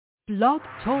Blog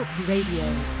Talk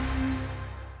Radio.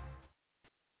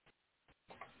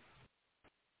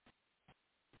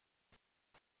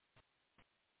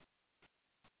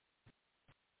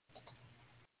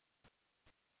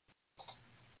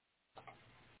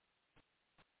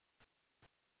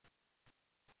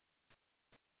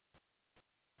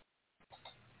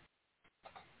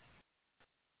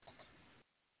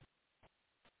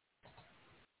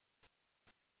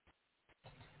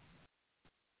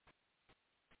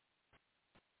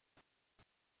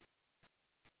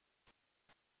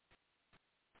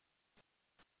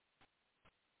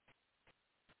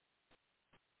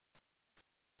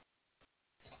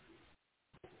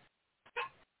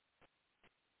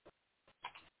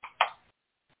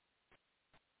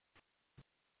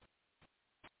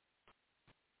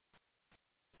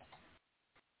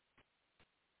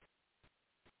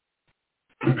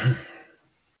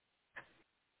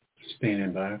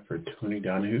 Standing by for Tony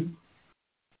Donahue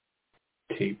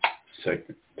tape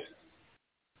segment.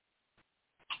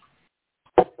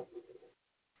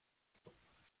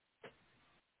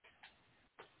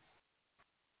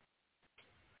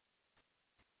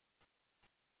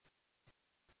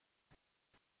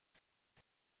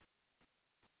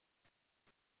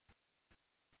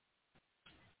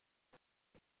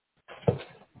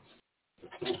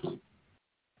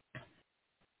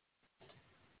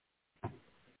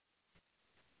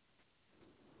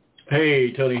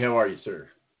 Hey, Tony, how are you, sir?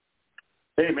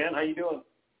 Hey, man, how you doing?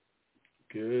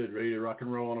 Good, ready to rock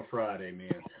and roll on a Friday,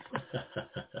 man.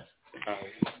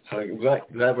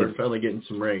 Glad we're finally getting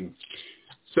some rain.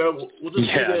 So we'll just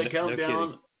do the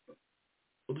countdown.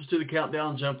 We'll just do the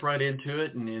countdown, jump right into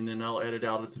it, and then I'll edit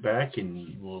out at the back,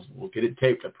 and we'll get it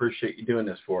taped. I appreciate you doing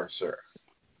this for us, sir.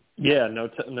 Yeah,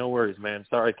 no worries, man.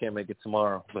 Sorry I can't make it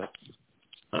tomorrow, but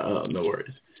no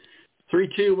worries. 3,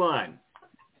 2, 1.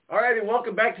 All righty,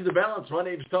 welcome back to The Balance. My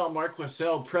name is Tom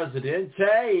Marquisel, Presidente.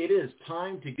 It is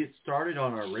time to get started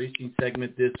on our racing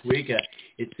segment this week.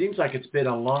 It seems like it's been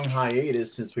a long hiatus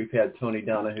since we've had Tony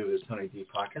Donahue as Tony D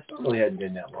podcast. It really hadn't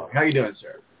been that long. How you doing,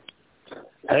 sir?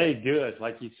 Hey, good.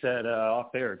 Like you said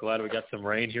off air, glad we got some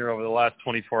rain here over the last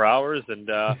 24 hours, and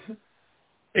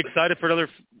excited for another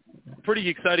pretty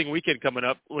exciting weekend coming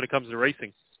up when it comes to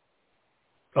racing.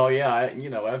 Oh, yeah,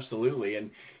 absolutely.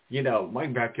 And my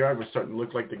backyard was starting to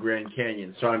look like the Grand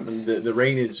Canyon, so the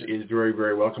rain is very,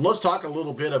 very welcome. Let's talk a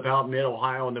little bit about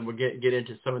Mid-Ohio, and then we'll get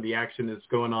into some of the action that's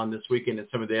going on this weekend and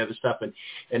some of the other stuff. And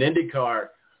IndyCar,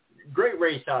 great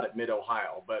race out at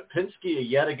Mid-Ohio, but Penske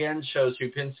yet again shows who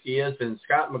Penske is, and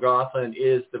Scott McLaughlin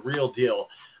is the real deal.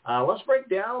 Let's break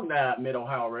down that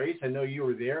Mid-Ohio race. I know you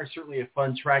were there. Certainly a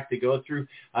fun track to go through.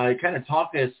 Kind of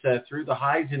talk us through the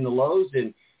highs and the lows,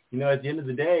 and at the end of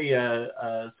the day,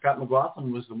 Scott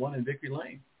McLaughlin was the one in victory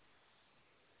lane.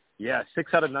 Yeah,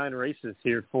 6 out of 9 races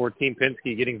here for Team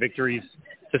Penske, getting victories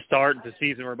to start the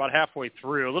season. We're about halfway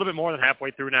through, a little bit more than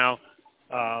halfway through now,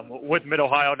 with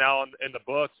Mid-Ohio now in the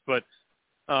books. But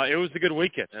it was a good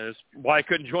weekend. That's why I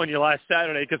couldn't join you last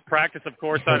Saturday, because practice, of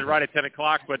course, started right at 10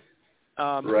 o'clock. But,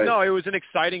 right. No, it was an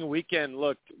exciting weekend.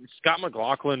 Look, Scott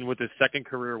McLaughlin with his second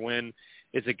career win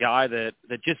is a guy that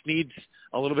just needs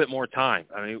a little bit more time.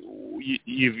 I mean,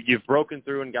 you've broken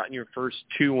through and gotten your first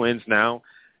 2 wins now.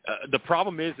 The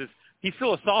problem is he's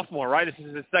still a sophomore, right? This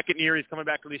is his second year. He's coming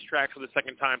back to these tracks for the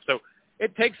second time. So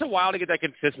it takes a while to get that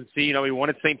consistency. He won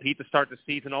at St. Pete to start the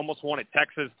season, almost won at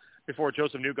Texas before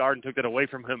Joseph Newgarden took it away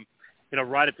from him,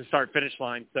 right at the start-finish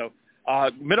line. So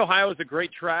Mid-Ohio is a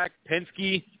great track.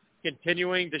 Penske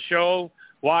continuing to show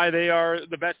why they are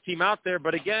the best team out there.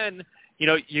 But again,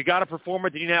 you got to perform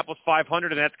at the Indianapolis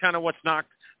 500, and that's kind of what's knocked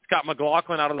Scott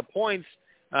McLaughlin out of the points,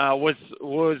 was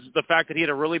the fact that he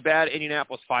had a really bad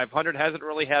Indianapolis 500, hasn't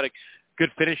really had a good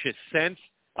finishes since.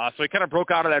 So he kind of broke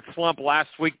out of that slump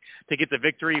last week to get the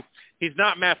victory. He's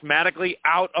not mathematically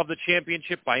out of the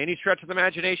championship by any stretch of the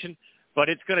imagination, but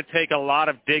it's going to take a lot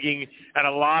of digging and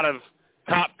a lot of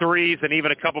top threes and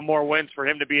even a couple more wins for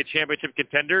him to be a championship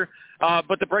contender.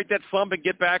 But to break that slump and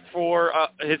get back for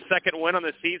his second win on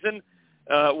the season,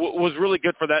 was really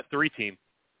good for that 3 team.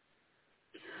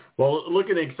 Well,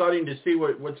 looking exciting to see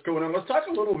what's going on. Let's talk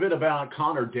a little bit about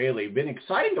Connor Daly. Been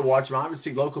exciting to watch him.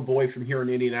 Obviously, local boy from here in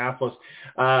Indianapolis.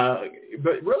 But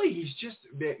really, he's just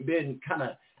been kind of,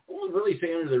 I won't really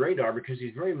say under the radar because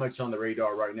he's very much on the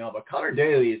radar right now. But Connor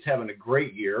Daly is having a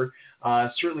great year.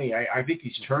 Certainly, I think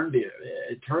he's turned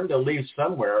a leaf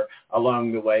somewhere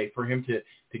along the way for him to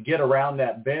get around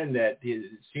that bend that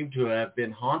seemed to have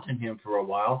been haunting him for a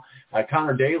while.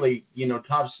 Connor Daly,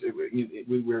 tops.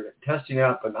 We were testing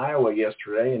out in Iowa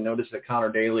yesterday and noticed that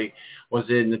Connor Daly was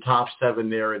in the top 7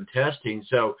 there in testing.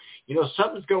 So,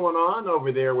 something's going on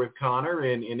over there with Connor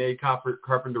and Ed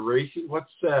Carpenter Racing. What's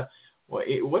the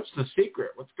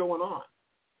secret? What's going on?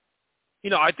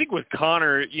 I think with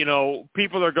Connor,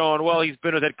 people are going, well, he's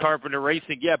been with Ed Carpenter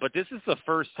Racing. Yeah, but this is the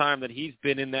first time that he's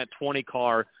been in that 20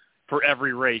 car for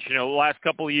every race. The last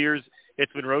couple of years,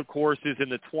 it's been road courses in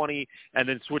the 20 and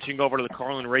then switching over to the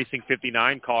Carlin Racing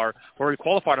 59 car where he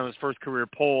qualified on his first career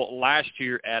pole last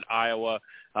year at Iowa.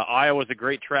 Iowa's a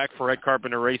great track for Ed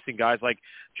Carpenter Racing. Guys like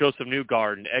Joseph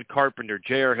Newgarden, Ed Carpenter,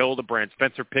 J.R. Hildebrand,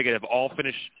 Spencer Piggott have all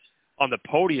finished on the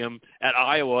podium at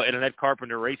Iowa in an Ed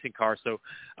Carpenter Racing car. So,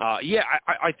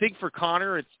 I think for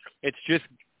Connor, it's just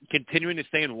continuing to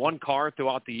stay in one car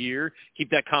throughout the year, keep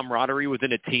that camaraderie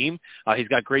within a team. He's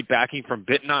got great backing from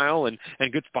Bittenile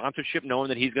and good sponsorship, knowing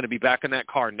that he's going to be back in that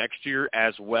car next year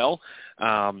as well.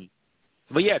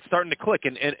 But yeah, it's starting to click.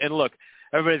 And look,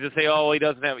 everybody's going to say, oh, he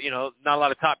doesn't have, not a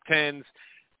lot of top 10s.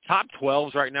 Top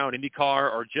 12s right now in IndyCar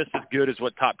are just as good as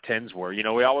what top 10s were.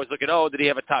 We always look at, did he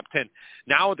have a top 10?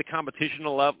 Now with the competition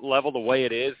level the way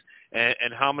it is,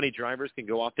 and how many drivers can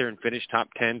go out there and finish top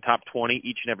 10, top 20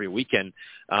 each and every weekend.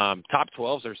 Top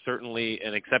 12s are certainly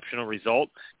an exceptional result.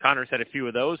 Connor's had a few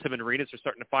of those. Him and Renus are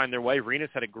starting to find their way. Renus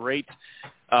had a great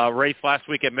race last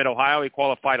week at Mid-Ohio. He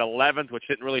qualified 11th, which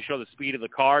didn't really show the speed of the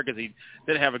car because he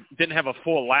didn't have a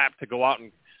full lap to go out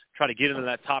and try to get into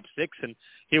that top 6, and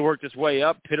he worked his way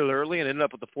up, pitted early, and ended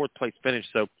up with the 4th place finish.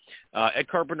 So Ed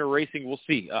Carpenter Racing, we'll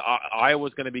see.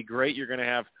 Iowa's going to be great. You're going to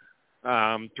have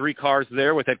 3 cars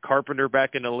there with Ed Carpenter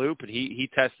back in the loop, and he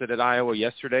tested at Iowa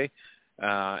yesterday,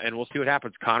 and we'll see what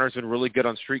happens. Connor's been really good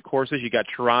on street courses. You got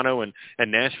Toronto and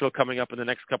Nashville coming up in the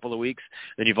next couple of weeks.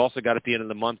 Then you've also got at the end of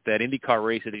the month that IndyCar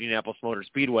race at the Indianapolis Motor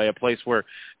Speedway, a place where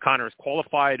Connor has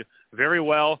qualified very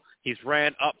well. He's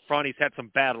ran up front. He's had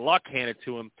some bad luck handed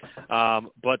to him,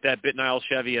 but that Bittenile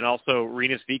Chevy and also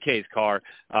Renus VK's car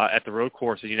at the road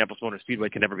course at Indianapolis Motor Speedway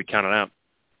can never be counted out.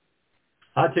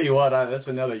 I'll tell you what, that's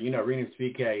another, Renus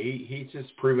VK, he's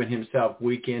just proven himself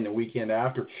week in and weekend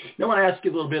after. I want to ask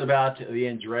you a little bit about the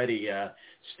Andretti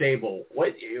stable.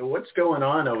 What's going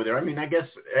on over there? I mean, I guess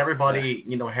everybody,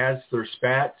 has their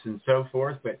spats and so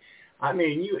forth, but, I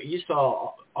mean, you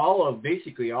saw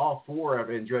basically all 4 of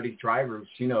Andretti drivers,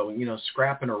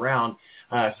 scrapping around,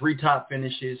 3 top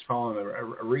finishes following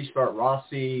a restart.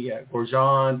 Rossi,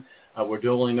 Grosjean, we're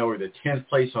dueling over the 10th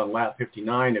place on lap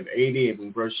 59 of 80,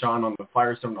 and Grosjean on the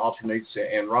Firestone alternates,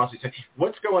 and Rossi.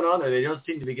 What's going on there? They don't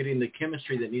seem to be getting the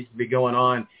chemistry that needs to be going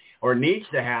on or needs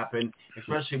to happen,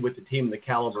 especially with the team the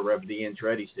caliber of the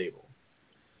Andretti stable.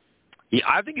 Yeah,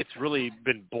 I think it's really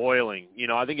been boiling.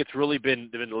 I think it's really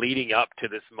been leading up to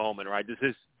this moment, right?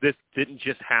 This didn't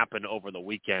just happen over the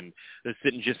weekend. This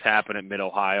didn't just happen at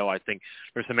Mid-Ohio. I think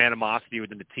there's some animosity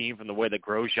within the team from the way that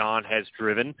Grosjean has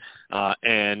driven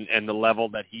and the level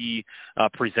that he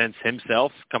presents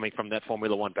himself coming from that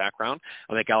Formula One background.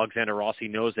 I think Alexander Rossi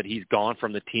knows that he's gone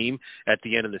from the team at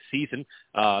the end of the season.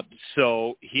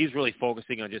 So he's really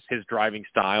focusing on just his driving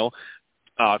style.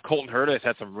 Colton Herta has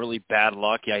had some really bad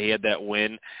luck. Yeah, he had that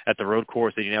win at the road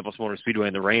course at Indianapolis Motor Speedway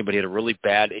in the rain, but he had a really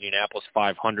bad Indianapolis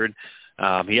 500.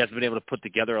 He hasn't been able to put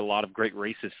together a lot of great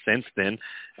races since then.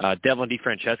 Devlin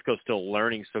DeFrancesco is still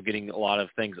learning, still getting a lot of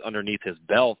things underneath his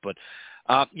belt. But,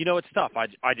 it's tough.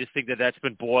 I just think that's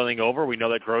been boiling over. We know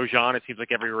that Grosjean, it seems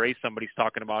like every race somebody's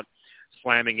talking about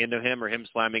slamming into him or him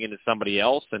slamming into somebody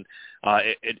else. And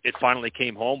it finally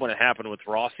came home when it happened with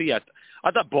Rossi.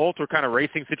 I thought both were kind of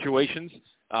racing situations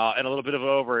and a little bit of an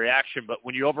overreaction. But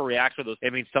when you overreact to those,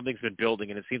 it means something's been building.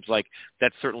 And it seems like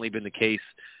that's certainly been the case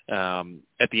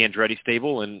at the Andretti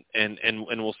stable. And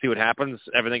we'll see what happens.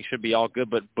 Everything should be all good.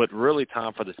 But really,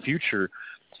 Tom, for the future,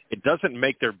 it doesn't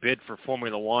make their bid for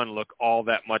Formula One look all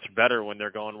that much better when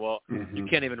they're going, well, you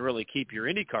can't even really keep your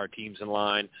IndyCar teams in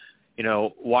line.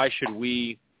 Why should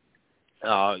we,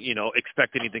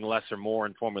 expect anything less or more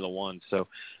in Formula One? So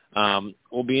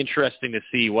will be interesting to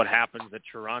see what happens at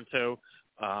Toronto,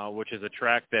 which is a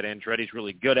track that Andretti's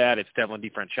really good at. It's Devlin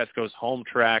DeFrancesco's home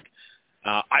track.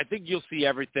 I think you'll see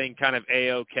everything kind of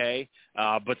A-okay,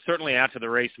 but certainly after the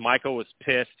race, Michael was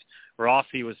pissed.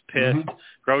 Rossi was pissed.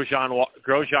 Grosjean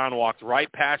walked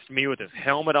right past me with his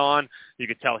helmet on. You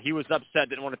could tell he was upset,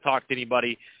 didn't want to talk to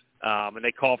anybody, and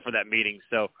they called for that meeting.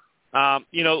 So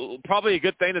Probably a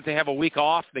good thing that they have a week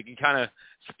off. They can kind of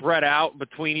spread out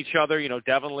between each other.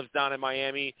 Devin lives down in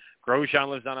Miami. Grosjean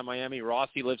lives down in Miami.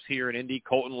 Rossi lives here in Indy.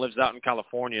 Colton lives out in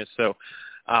California. So,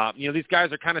 these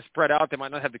guys are kind of spread out. They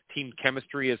might not have the team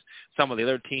chemistry as some of the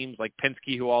other teams like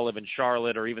Penske, who all live in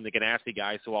Charlotte, or even the Ganassi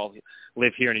guys who all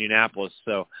live here in Indianapolis.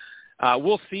 So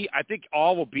we'll see. I think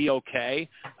all will be okay.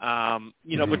 But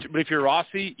if you're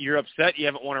Rossi, you're upset. You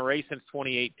haven't won a race since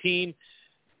 2018.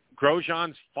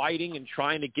 Grosjean's fighting and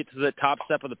trying to get to the top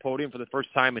step of the podium for the first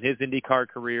time in his IndyCar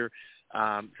career.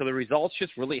 So the results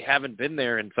just really haven't been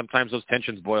there, and sometimes those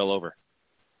tensions boil over.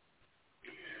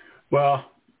 Well,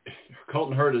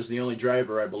 Colton Hurd is the only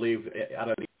driver, I believe, out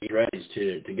of the Andretti's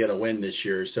to get a win this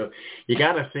year. So you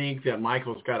got to think that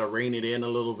Michael's got to rein it in a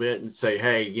little bit and say,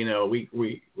 hey,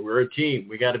 we're a team.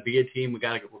 We got to be a team.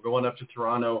 We're going up to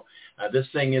Toronto. This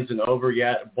thing isn't over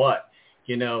yet, but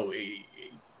you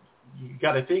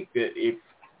got to think that if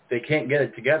they can't get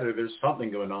it together, there's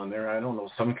something going on there. I don't know,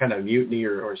 some kind of mutiny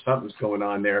or something's going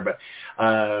on there. But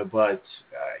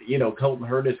Colton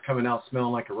Hurd is coming out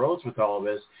smelling like a rose with all of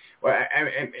this. Well,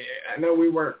 I know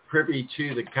we weren't privy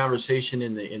to the conversation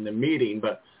in the meeting,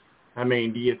 but I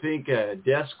mean, do you think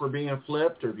desks were being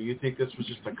flipped, or do you think this was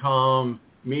just a calm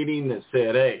meeting that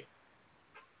said, hey,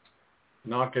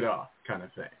 knock it off kind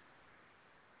of thing?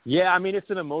 Yeah, I mean,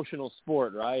 it's an emotional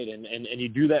sport, right? And you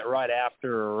do that right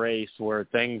after a race where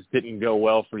things didn't go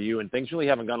well for you, and things really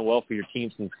haven't gone well for your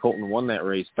team since Colton won that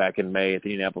race back in May at the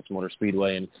Indianapolis Motor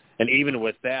Speedway. And even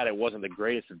with that, it wasn't the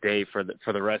greatest of day for the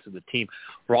rest of the team.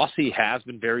 Rossi has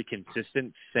been very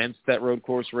consistent since that road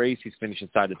course race. He's finished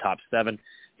inside the top 7.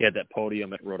 He had that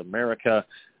podium at Road America,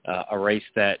 a race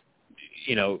that,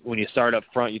 when you start up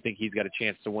front, you think he's got a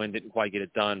chance to win. Didn't quite get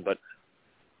it done, but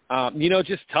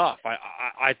just tough.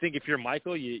 I think if you're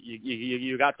Michael,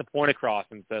 you got the point across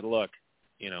and said, look,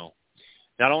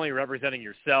 not only representing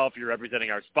yourself, you're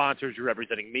representing our sponsors, you're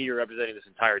representing me, you're representing this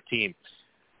entire team.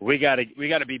 We got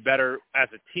to be better as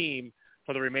a team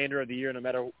for the remainder of the year,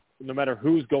 no matter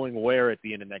who's going where at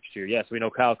the end of next year. Yes, we know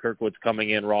Kyle Kirkwood's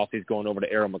coming in, Rossi's going over to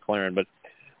Arrow McLaren, but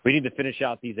we need to finish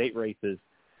out these 8 races,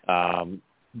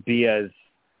 be as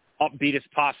upbeat as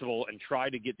possible, and try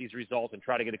to get these results and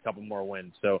try to get a couple more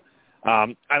wins. So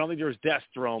I don't think there was death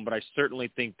thrown, but I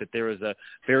certainly think that there was a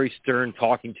very stern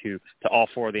talking to all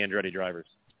 4 of the Andretti drivers.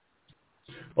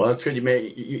 Well, that's good.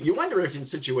 You wonder if in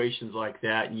situations like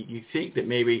that, you think that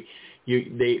maybe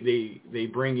they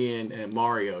bring in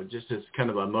Mario just as kind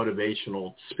of a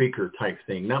motivational speaker type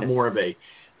thing, not more of a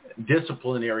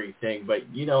disciplinary thing, but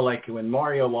like when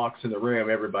Mario walks in the room,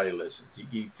 everybody listens.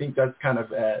 You think that's kind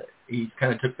of he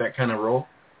kind of took that kind of role?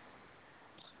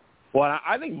 Well,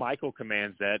 I think Michael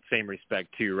commands that same respect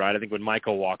too, right? I think when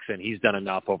Michael walks in, he's done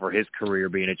enough over his career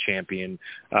being a champion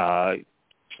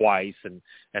twice and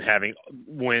having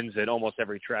wins at almost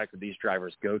every track that these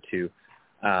drivers go to.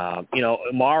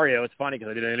 Mario, it's funny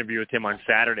because I did an interview with him on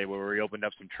Saturday where we opened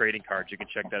up some trading cards. You can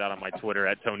check that out on my Twitter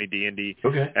at TonyDND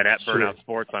and at Burnout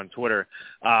Sports on Twitter.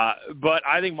 But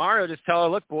I think Mario just tell her,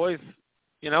 look, boys,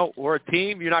 we're a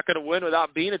team. You're not going to win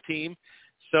without being a team.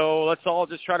 So let's all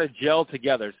just try to gel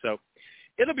together. So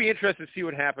it'll be interesting to see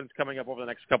what happens coming up over the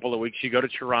next couple of weeks. You go to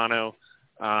Toronto.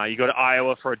 You go to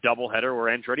Iowa for a doubleheader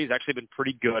where Andretti's actually been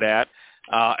pretty good at.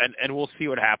 And we'll see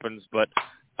what happens. But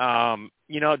do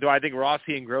I think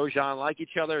Rossi and Grosjean like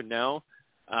each other? No.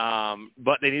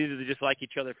 But they needed to just like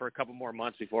each other for a couple more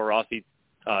months before Rossi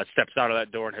steps out of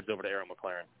that door and heads over to Arrow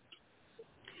McLaren.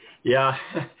 Yeah,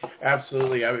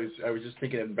 absolutely. I was just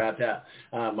thinking about that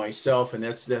myself, and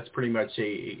that's pretty much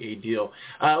a deal.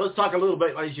 Let's talk a little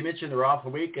bit, as you mentioned, they're off a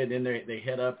week, and then they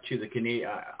head up to the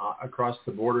across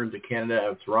the border into Canada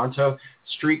of Toronto.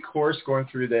 Street course going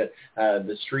through the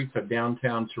streets of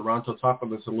downtown Toronto. Talk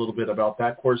with us a little bit about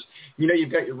that course.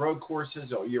 You've got your road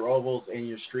courses, or your ovals, and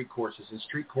your street courses. And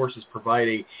street courses provide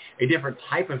a different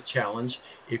type of challenge,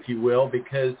 if you will,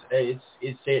 because it's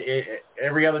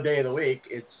every other day of the week.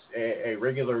 It's a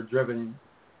regular driven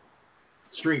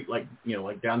street like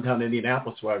downtown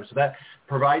Indianapolis, whatever. So that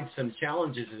provides some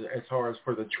challenges as far as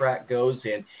for the track goes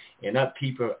and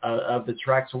upkeep of the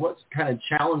track. So what kind of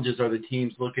challenges are the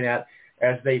teams looking at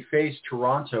as they face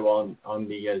Toronto on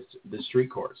the street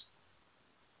course?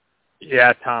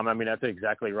 Yeah, Tom, I mean, that's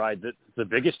exactly right. The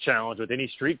biggest challenge with any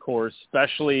street course,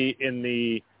 especially in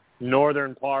the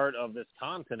northern part of this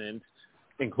continent,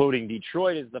 including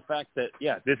Detroit, is the fact that,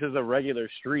 this is a regular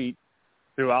street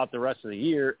throughout the rest of the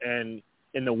year, and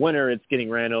in the winter it's getting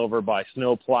ran over by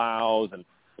snow plows and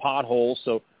potholes.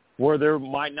 So where there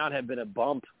might not have been a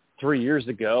bump 3 years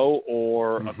ago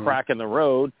or a crack in the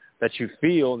road that you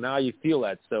feel, now you feel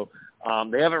that. So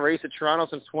They haven't raced at Toronto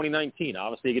since 2019.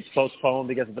 Obviously, it gets postponed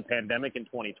because of the pandemic in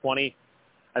 2020.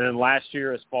 And then last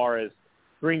year, as far as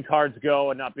green cards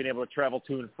go and not being able to travel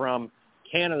to and from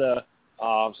Canada,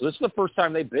 so this is the first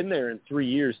time they've been there in 3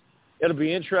 years. It'll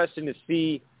be interesting to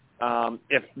see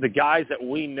if the guys that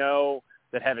we know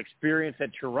that have experience at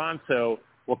Toronto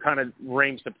will kind of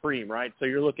reign supreme, right? So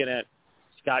you're looking at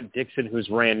Scott Dixon, who's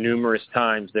ran numerous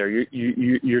times there.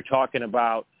 You're talking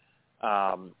about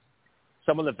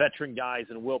some of the veteran guys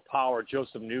in Will Power,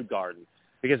 Joseph Newgarden.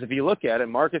 Because if you look at it,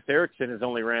 Marcus Ericsson has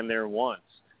only ran there once.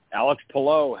 Alex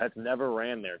Palou has never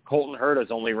ran there. Colton Hurd has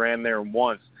only ran there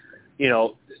once. You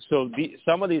know, so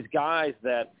some of these guys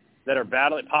that are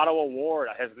battling, Pato O'Ward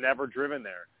has never driven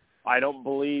there. I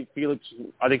think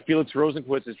Felix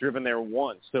Rosenquist has driven there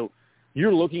once. So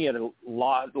you're looking at a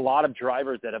lot of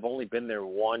drivers that have only been there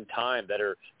one time that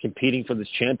are competing for this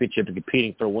championship and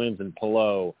competing for wins in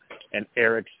Palou and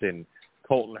Ericsson,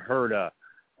 Colton Herta,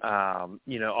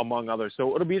 among others.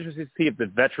 So it'll be interesting to see if the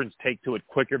veterans take to it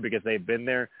quicker because they've been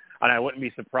there. And I wouldn't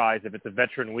be surprised if it's a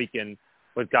veteran weekend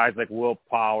with guys like Will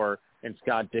Power and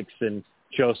Scott Dixon,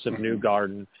 Joseph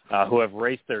Newgarden, who have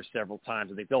raced there several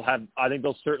times. I think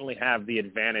they'll certainly have the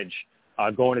advantage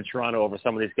going to Toronto over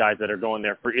some of these guys that are going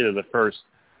there for either the first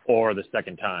or the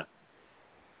second time.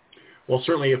 Well,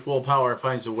 certainly if Will Power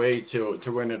finds a way to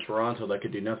win in Toronto, that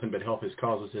could do nothing but help his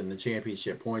causes in the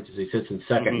championship points as he sits in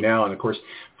second now, and of course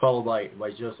followed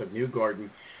by Joseph Newgarden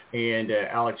and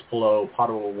Alex Palou, Pato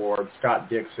O'Ward, Scott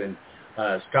Dixon,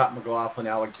 Scott McLaughlin,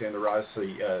 Alexander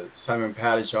Rossi, Simon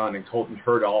Pattison, and Colton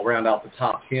Hurd all round out the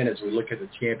top 10 as we look at the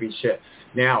championship.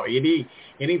 Now,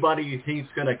 anybody you think is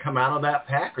going to come out of that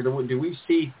pack, or do we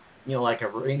see, like a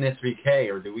Rain SVK,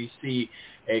 or do we see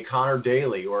a Connor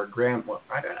Daly or a Graham?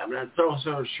 I'm not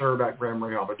so sure about Graham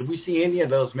Rahal, but do we see any of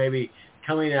those maybe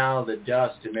coming out of the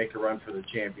dust to make a run for the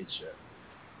championship?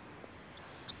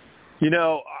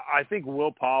 I think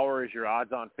Will Power is your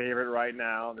odds-on favorite right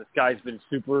now. This guy's been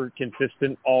super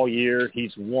consistent all year.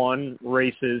 He's won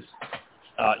races.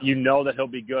 You know that he'll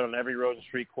be good on every road and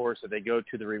street course that they go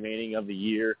to the remaining of the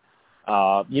year.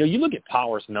 You look at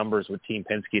Power's numbers with Team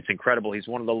Penske. It's incredible. He's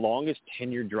one of the longest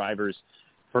tenured drivers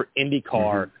for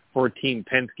IndyCar for Team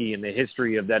Penske in the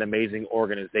history of that amazing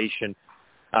organization.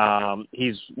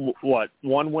 He's,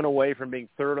 one win away from being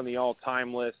third on the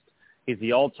all-time list. He's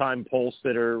the all-time pole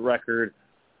sitter record.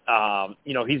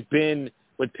 He's been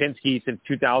with Penske since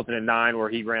 2009, where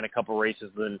he ran a couple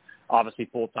races, then obviously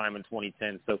full-time in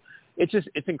 2010. So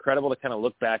it's incredible to kind of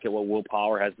look back at what Will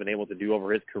Power has been able to do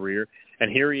over his career.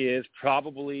 And here he is,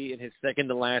 probably in his second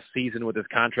to last season with his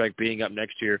contract being up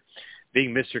next year,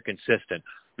 being Mr. Consistent.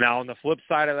 Now, on the flip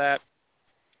side of that,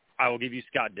 I will give you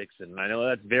Scott Dixon. And I know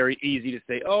that's very easy to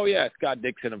say, oh, yeah, Scott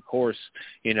Dixon, of course.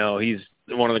 He's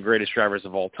one of the greatest drivers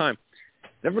of all time.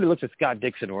 Everybody looks at Scott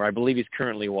Dixon, where I believe he's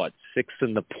currently, sixth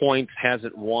in the points,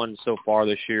 hasn't won so far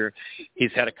this year.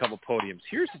 He's had a couple podiums.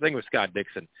 Here's the thing with Scott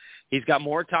Dixon. He's got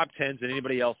more top tens than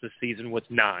anybody else this season with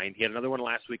 9. He had another one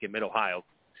last week in Mid-Ohio.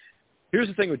 Here's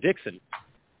the thing with Dixon.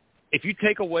 If you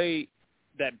take away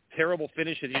that terrible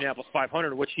finish at the Indianapolis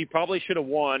 500, which he probably should have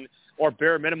won or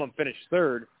bare minimum finished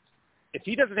third, if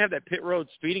he doesn't have that pit road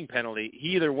speeding penalty,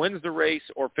 he either wins the race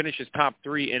or finishes top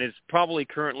 3 and is probably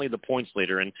currently the points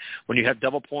leader. And when you have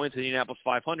double points in the Indianapolis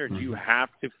 500, you have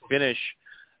to finish,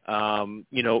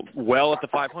 well at the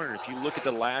 500. If you look at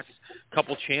the last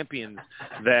couple champions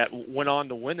that went on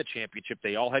to win the championship,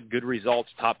 they all had good results,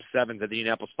 top 7s at the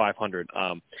Indianapolis 500.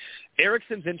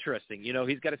 Ericsson's interesting.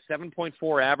 He's got a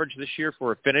 7.4 average this year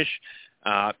for a finish.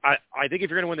 I think if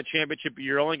you're going to win the championship,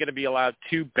 you're only going to be allowed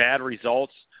 2 bad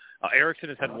results. Ericsson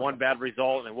has had 1 bad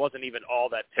result, and it wasn't even all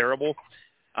that terrible.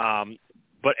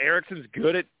 But Ericsson's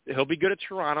he'll be good at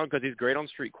Toronto because he's great on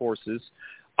street courses.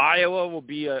 Iowa will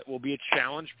be a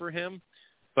challenge for him,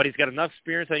 but he's got enough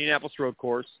experience on the Indianapolis road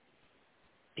course.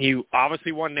 He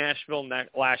obviously won Nashville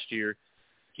last year.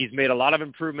 He's made a lot of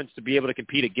improvements to be able to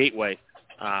compete at Gateway.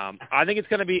 I think it's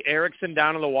going to be Ericsson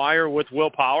down to the wire with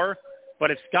Will Power, but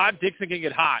if Scott Dixon can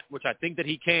get hot, which I think that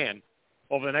he can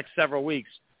over the next several weeks,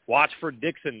 watch for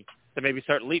Dixon to maybe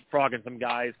start leapfrogging some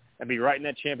guys and be right in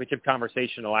that championship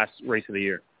conversation the last race of the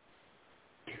year.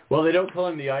 Well, they don't call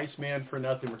him the Iceman for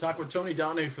nothing. We're talking with Tony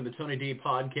Donahue from the Tony D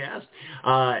podcast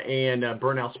and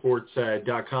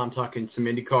BurnoutSports.com, talking some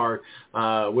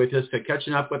IndyCar with us,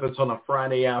 catching up with us on a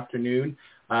Friday afternoon,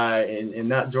 and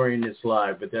not joining this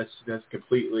live, but that's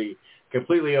completely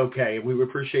okay. We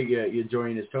appreciate you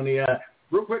joining us, Tony.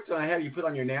 Real quick, I have you put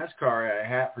on your NASCAR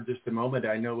hat for just a moment.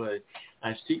 I know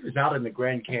Steve is out in the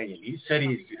Grand Canyon. He said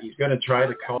he's going to try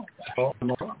to call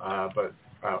tomorrow, but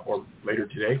or later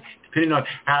today, depending on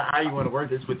how you want to word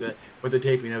this with the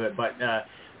taping of it. But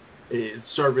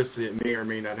service it may or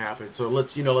may not happen. So let's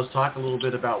talk a little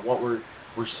bit about what we're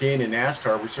seeing in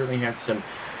NASCAR. We certainly had some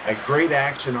great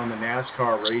action on the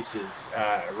NASCAR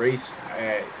race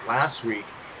last week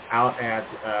out at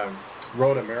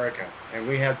Road America, and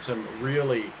we had some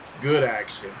really good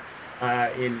action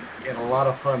in a lot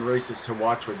of fun races to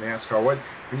watch with NASCAR.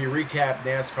 When you recap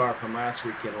NASCAR from last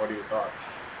weekend, what are your thoughts?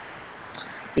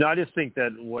 I just think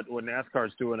that what NASCAR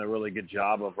is doing a really good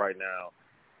job of right now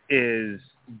is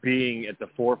being at the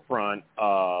forefront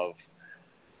of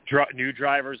new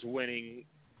drivers winning.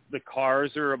 The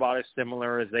cars are about as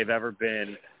similar as they've ever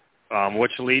been,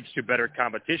 which leads to better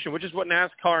competition, which is what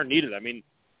NASCAR needed. I mean,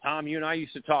 Tom, you and I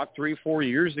used to talk 3-4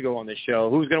 years ago on this show.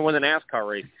 Who's going to win the NASCAR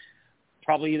race?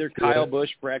 Probably either Kyle Busch,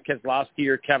 Brad Keselowski,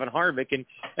 or Kevin Harvick.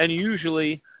 And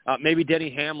usually maybe Denny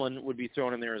Hamlin would be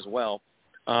thrown in there as well.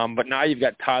 But now you've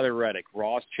got Tyler Reddick,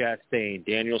 Ross Chastain,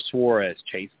 Daniel Suarez,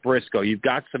 Chase Briscoe. You've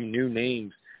got some new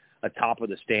names atop of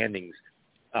the standings.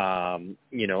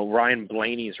 Ryan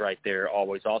Blaney's right there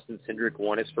always. Austin Cindric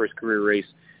won his first career race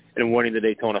and winning the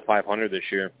Daytona 500 this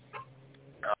year.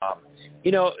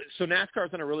 So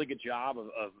NASCAR's done a really good job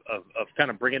of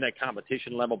kind of bringing that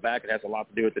competition level back. It has a lot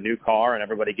to do with the new car and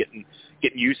everybody getting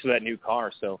used to that new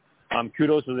car. So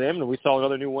kudos to them. And we saw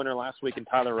another new winner last week in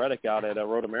Tyler Reddick out at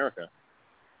Road America.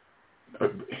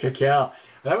 Heck yeah.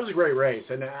 That was a great race.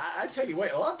 And I tell you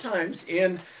what, a lot of times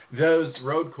in those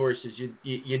road courses,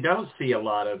 you don't see a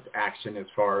lot of action as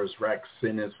far as wrecks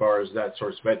and as far as that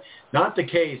sort of stuff. But not the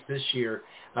case this year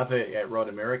up at Road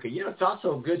America. It's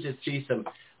also good to see some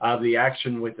of the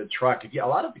action with the truck. A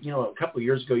couple of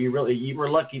years ago, you were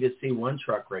lucky to see one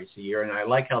truck race a year, and I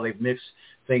like how they've mixed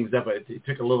things up. It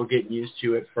took a little getting used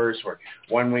to at first, where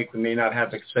 1 week we may not have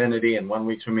Xfinity, and 1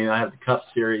 week we may not have the Cup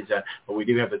Series, but we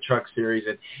do have the Truck Series,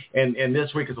 and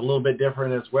this week is a little bit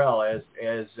different as well, as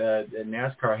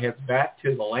NASCAR heads back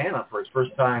to Atlanta for its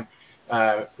first time,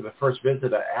 for the first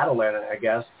visit at Atlanta, I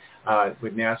guess,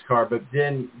 with NASCAR. But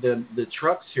then the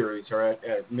Truck Series are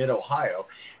at Mid-Ohio,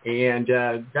 and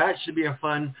that should be a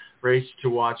fun race to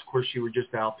watch. Of course, you were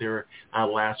just out there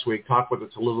last week. Talk with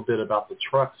us a little bit about the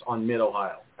trucks on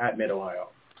at Mid-Ohio.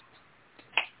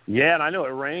 Yeah, and I know it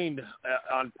rained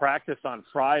on practice on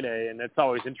Friday, and it's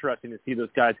always interesting to see those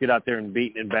guys get out there and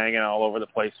beating and banging all over the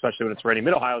place, especially when it's raining.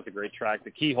 Mid-Ohio is a great track.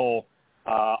 The Keyhole,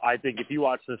 I think if you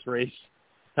watch this race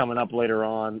coming up later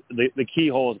on, the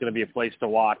Keyhole is going to be a place to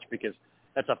watch because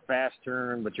that's a fast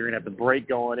turn, but you're going to have the brake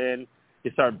going in.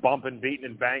 You start bumping, beating,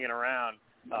 and banging around.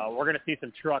 We're going to see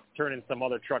some trucks turning some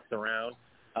other trucks around.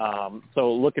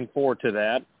 So looking forward to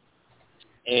that.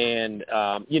 And,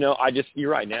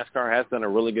 you're right. NASCAR has done a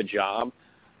really good job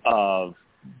of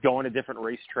going to different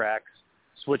racetracks,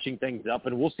 switching things up.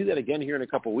 And we'll see that again here in a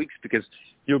couple of weeks because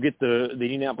you'll get the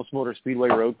Indianapolis Motor Speedway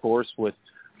road course with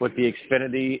the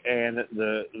Xfinity and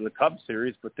the Cup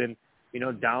Series. But then,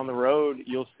 down the road,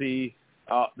 you'll see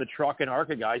the truck and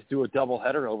ARCA guys do a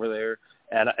doubleheader over there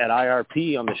at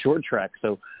IRP on the short track.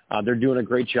 So they're doing a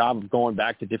great job of going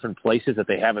back to different places that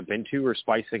they haven't been to or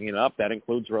spicing it up. That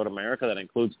includes Road America. That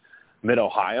includes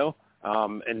Mid-Ohio.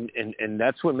 And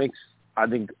that's what makes, I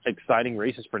think, exciting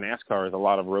races for NASCAR is a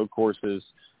lot of road courses.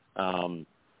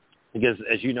 Because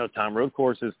as you know, Tom, road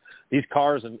courses, these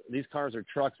cars or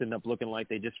trucks end up looking like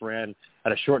they just ran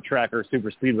at a short track or a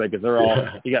super speedway because they're all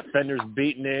you got fenders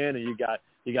beaten in and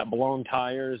you got blown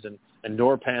tires and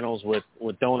door panels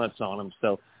with donuts on them.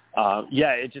 So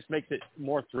it just makes it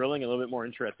more thrilling, a little bit more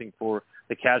interesting for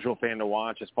the casual fan to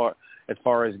watch as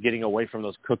far as getting away from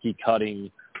those cookie cutting,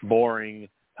 boring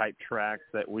type tracks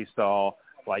that we saw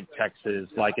like Texas,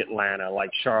 like Atlanta, like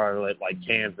Charlotte, like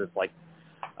Kansas, like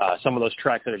some of those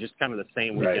tracks that are just kind of the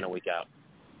same week in and week out.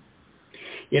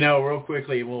 Real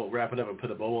quickly, we'll wrap it up and put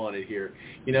a bow on it here.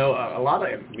 A lot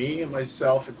of me and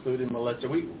myself, including Melissa,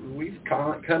 we've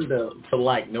come to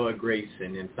like Noah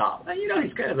Gragson and thought,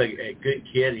 he's kind of a good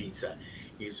kid.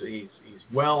 He's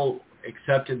well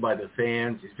accepted by the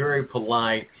fans. He's very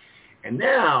polite. And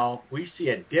now we see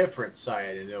a different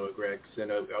side of Noah Gragson.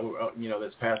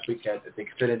 This past week at the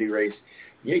Xfinity race,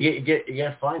 you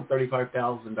get fined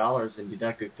 $35,000 and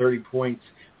deducted 30 points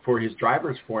for his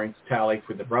driver's points tally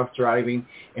for the rough driving,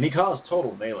 and he caused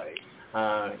total melee.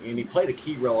 And he played a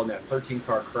key role in that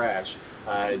 13-car crash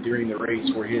during the race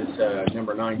where his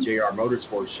number 9 JR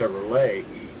Motorsports Chevrolet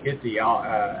hit the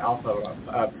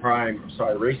Alpha Prime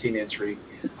racing entry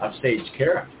of Sage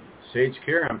Karam. Sage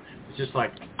Karam was just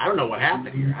like, I don't know what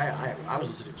happened here. I was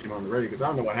listening to him on the radio because I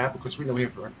don't know what happened because we know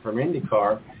him from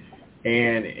IndyCar,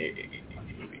 and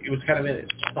it was kind of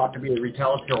thought to be a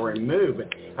retaliatory move.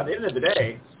 But at the end of the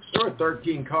day, there were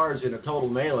 13 cars in a total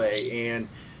melee, and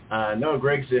Noah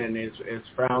Gragson is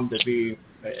found to be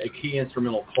a key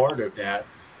instrumental part of that.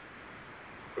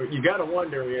 You got to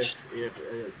wonder if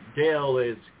Dale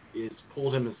is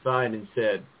pulled him aside and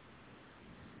said,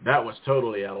 that was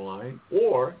totally out of line.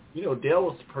 Or, Dale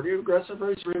was a pretty aggressive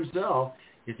racer himself.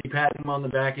 Is he patting him on the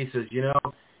back? He says,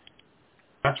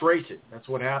 that's racing. That's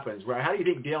what happens. How do you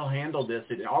think Dale handled this?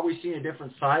 Are we seeing a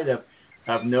different side of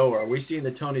Noah? Are we seeing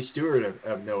the Tony Stewart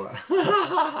of Noah?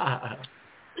 I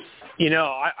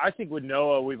think with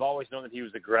Noah, we've always known that he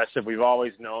was aggressive. We've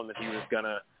always known that he was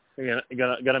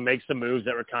gonna make some moves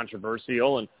that were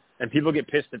controversial, and people get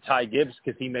pissed at Ty Gibbs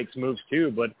because he makes moves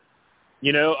too. But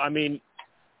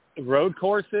road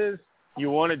courses,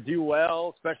 you want to do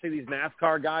well, especially these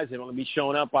NASCAR guys. They don't want to be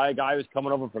showing up by a guy who's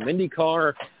coming over from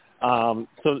IndyCar.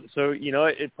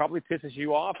 It probably pisses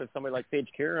you off if somebody like Sage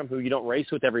Karam, who you don't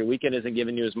race with every weekend, isn't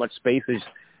giving you as much space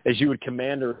as you would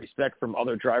command or respect from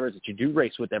other drivers that you do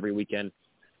race with every weekend.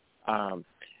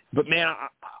 But man,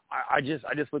 I just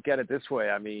look at it this way.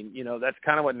 I mean, that's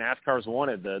kind of what NASCAR's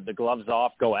wanted, the gloves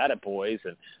off, go at it, boys.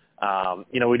 And,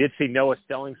 we did see Noah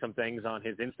selling some things on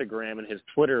his Instagram and his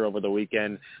Twitter over the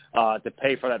weekend to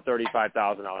pay for that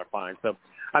 $35,000 fine. So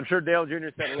I'm sure Dale Jr.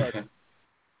 said, look,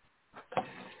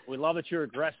 we love that you're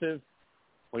aggressive.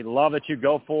 We love that you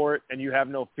go for it and you have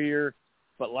no fear.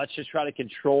 But let's just try to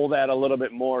control that a little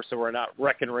bit more so we're not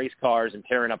wrecking race cars and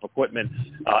tearing up equipment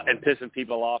and pissing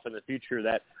people off in the future.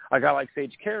 That a guy like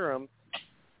Sage Karam,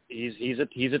 he's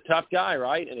a tough guy,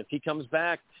 right? And if he comes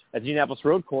back at the Indianapolis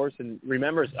Road Course and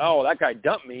remembers, oh, that guy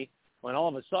dumped me, when all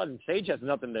of a sudden Sage has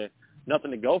nothing to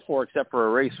go for except for a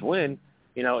race win,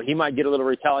 he might get a little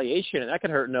retaliation, and that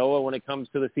could hurt Noah when it comes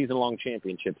to the season-long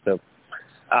championship. So,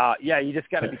 you just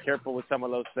got to be careful with some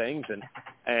of those things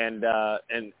and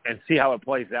see how it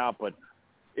plays out. But,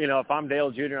 if I'm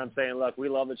Dale Jr., I'm saying, look, we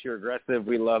love that you're aggressive.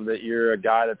 We love that you're a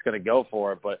guy that's going to go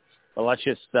for it. But let's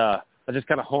just kind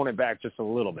of hone it back just a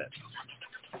little bit.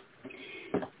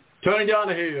 Tony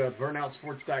Donahue of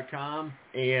BurnoutSports.com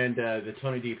and the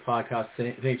Tony D podcast.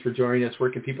 Thanks for joining us.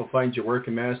 Where can people find your work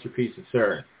and masterpieces,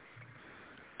 sir?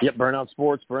 Yep, Burnout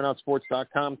Sports,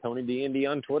 BurnoutSports.com, Tony D Indy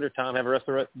on Twitter. Tom, have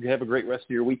a great rest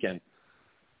of your weekend.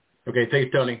 Okay,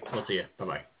 thanks, Tony. We'll see you.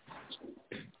 Bye-bye.